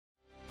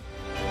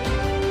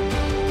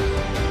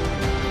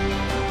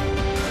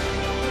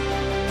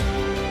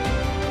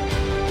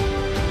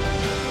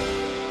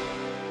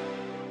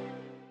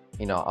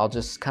I'll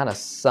just kind of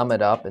sum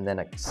it up and then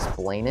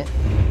explain it,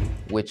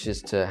 which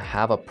is to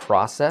have a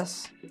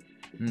process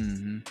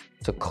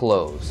to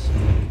close,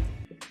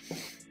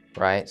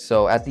 right?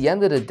 So at the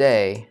end of the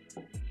day,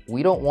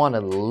 we don't want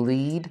to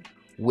lead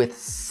with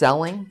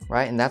selling,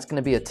 right? And that's going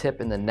to be a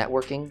tip in the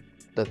networking,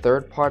 the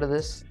third part of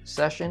this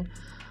session.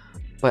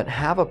 But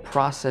have a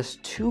process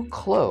to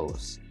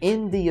close.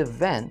 In the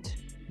event,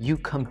 you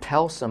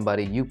compel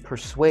somebody, you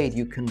persuade,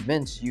 you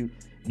convince, you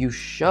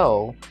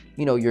show,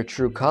 your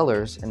true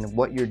colors and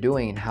what you're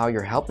doing and how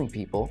you're helping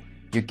people.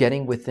 You're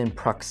getting within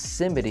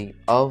proximity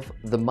of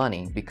the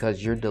money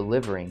because you're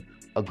delivering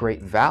a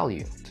great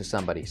value to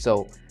somebody.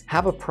 So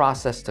have a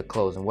process to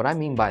close. And what I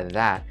mean by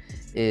that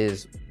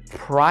is,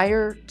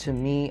 prior to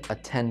me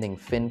attending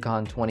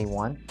FinCon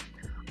 21,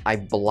 I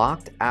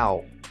blocked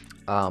out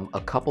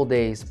a couple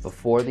days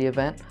before the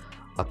event,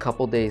 a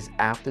couple days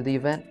after the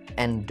event,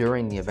 and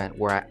during the event,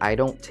 where I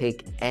don't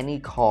take any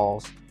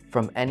calls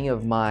from any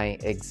of my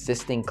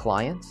existing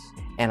clients,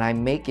 and I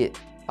make it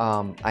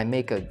I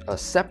make a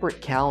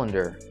separate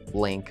calendar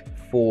link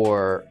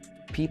for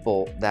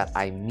people that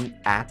I meet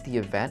at the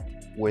event,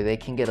 where they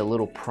can get a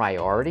little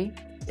priority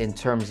in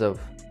terms of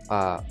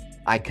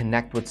I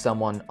connect with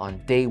someone on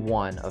day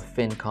one of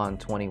FinCon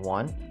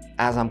 21.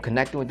 As I'm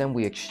connecting with them,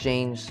 we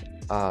exchange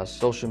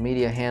social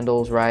media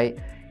handles, right?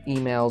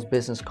 Emails,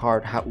 business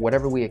card,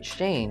 whatever we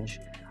exchange.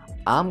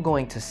 I'm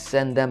going to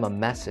send them a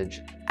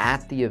message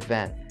at the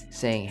event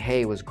saying,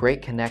 hey, it was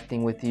great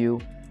connecting with you.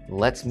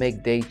 Let's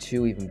make day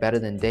 2 even better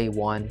than day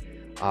 1.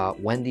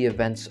 When the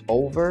event's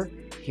over,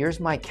 here's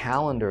my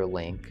calendar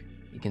link.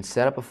 You can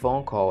set up a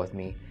phone call with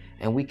me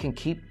and we can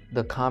keep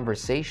the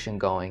conversation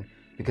going,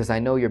 because I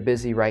know you're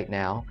busy right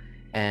now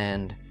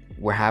and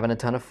we're having a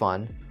ton of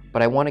fun,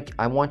 but I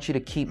want you to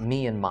keep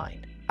me in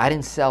mind. I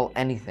didn't sell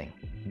anything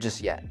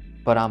just yet,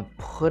 but I'm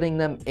putting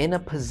them in a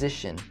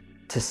position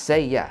to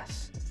say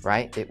yes,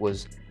 right? It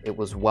was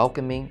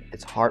welcoming,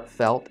 it's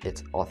heartfelt,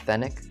 it's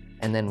authentic.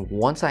 And then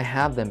once I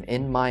have them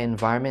in my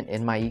environment,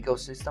 in my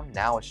ecosystem,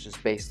 now it's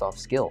just based off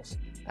skills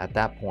at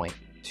that point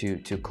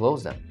to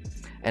close them.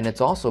 And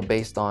it's also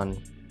based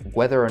on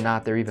whether or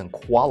not they're even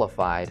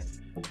qualified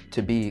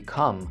to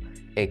become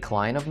a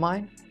client of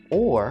mine,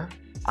 or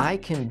I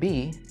can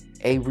be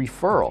a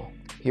referral.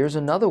 Here's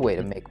another way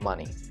to make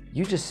money.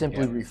 You just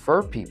simply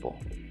refer people.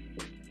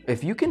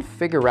 If you can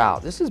figure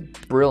out, this is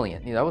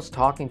brilliant. I was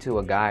talking to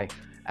a guy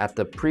at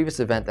the previous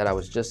event that I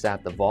was just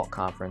at, the Vault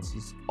conference.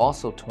 He's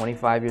also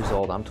 25 years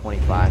old, I'm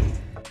 25.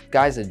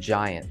 Guy's a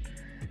giant.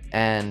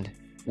 And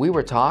we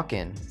were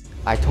talking,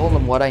 I told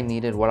him what I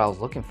needed, what I was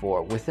looking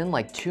for. Within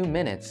like 2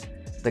 minutes,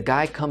 the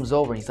guy comes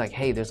over and he's like,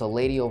 hey, there's a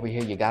lady over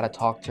here, you gotta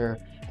talk to her.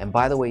 And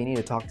by the way, you need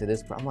to talk to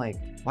this. I'm like,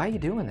 why are you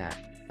doing that?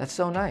 That's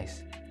so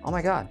nice. Oh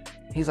my God.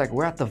 He's like,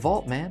 we're at the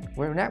Vault, man.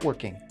 We're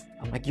networking.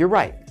 I'm like, you're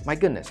right. My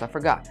goodness, I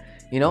forgot.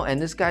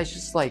 And this guy's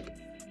just like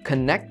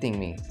connecting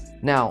me.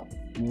 Now,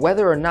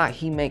 whether or not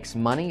he makes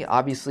money,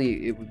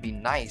 obviously it would be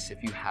nice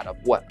if you had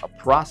a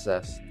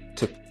process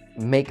to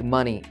make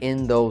money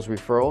in those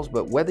referrals.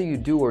 But whether you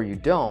do or you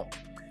don't,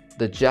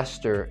 the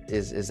gesture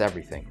is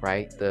everything,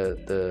 right?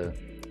 The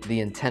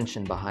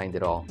intention behind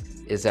it all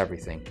is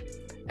everything.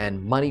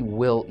 And money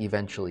will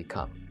eventually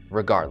come,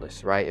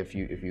 regardless, right? If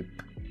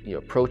you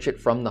approach it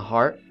from the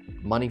heart,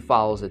 money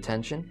follows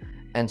attention.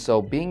 And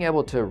so being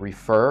able to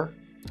refer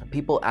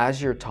people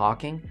as you're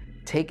talking,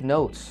 take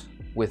notes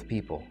with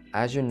people.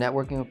 As you're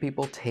networking with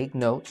people, take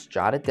notes,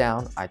 jot it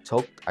down. I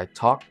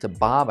talked to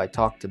Bob, I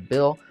talked to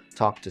Bill,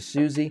 talked to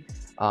Susie.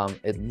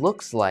 It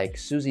looks like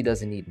Susie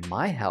doesn't need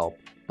my help,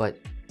 but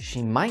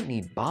she might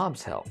need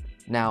Bob's help.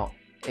 Now,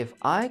 if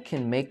I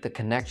can make the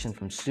connection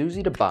from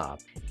Susie to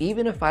Bob,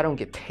 even if I don't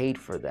get paid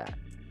for that,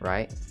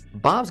 right?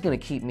 Bob's gonna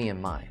keep me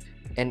in mind.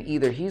 And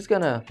either he's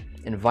gonna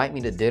invite me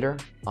to dinner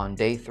on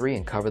day 3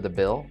 and cover the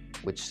bill,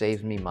 which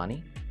saves me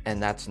money,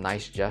 and that's a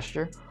nice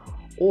gesture,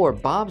 or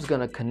Bob's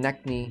gonna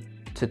connect me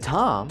to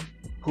Tom,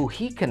 who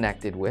he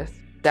connected with,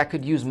 that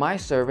could use my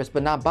service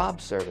but not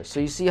Bob's service. So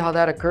you see how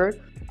that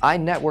occurred? I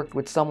networked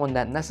with someone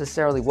that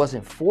necessarily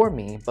wasn't for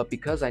me, but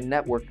because I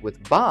networked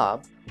with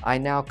Bob, I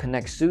now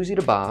connect Susie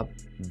to Bob.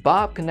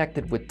 Bob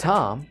connected with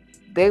Tom.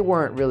 They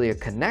weren't really a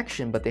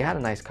connection, but they had a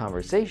nice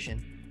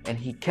conversation, and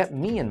he kept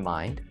me in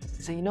mind.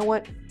 He said, you know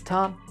what,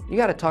 Tom, you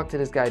gotta talk to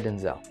this guy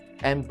Denzel.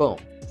 And boom,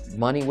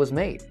 money was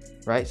made,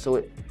 right?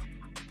 So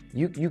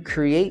you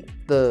create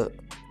the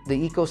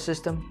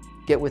ecosystem,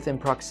 get within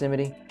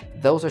proximity.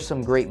 Those are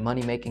some great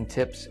money-making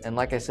tips. And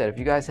like I said, if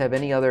you guys have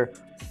any other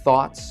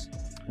thoughts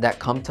that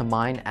come to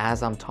mind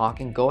as I'm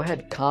talking, go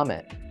ahead,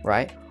 comment,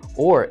 right?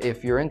 Or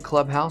if you're in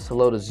Clubhouse,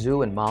 hello to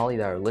Zoo and Molly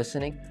that are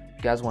listening. If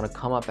you guys want to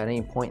come up at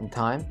any point in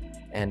time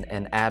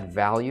and add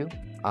value,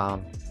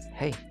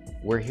 hey,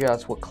 we're here.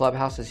 That's what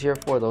Clubhouse is here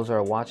for. Those that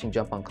are watching,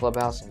 jump on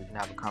Clubhouse and we can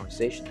have a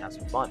conversation, have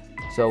some fun.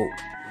 So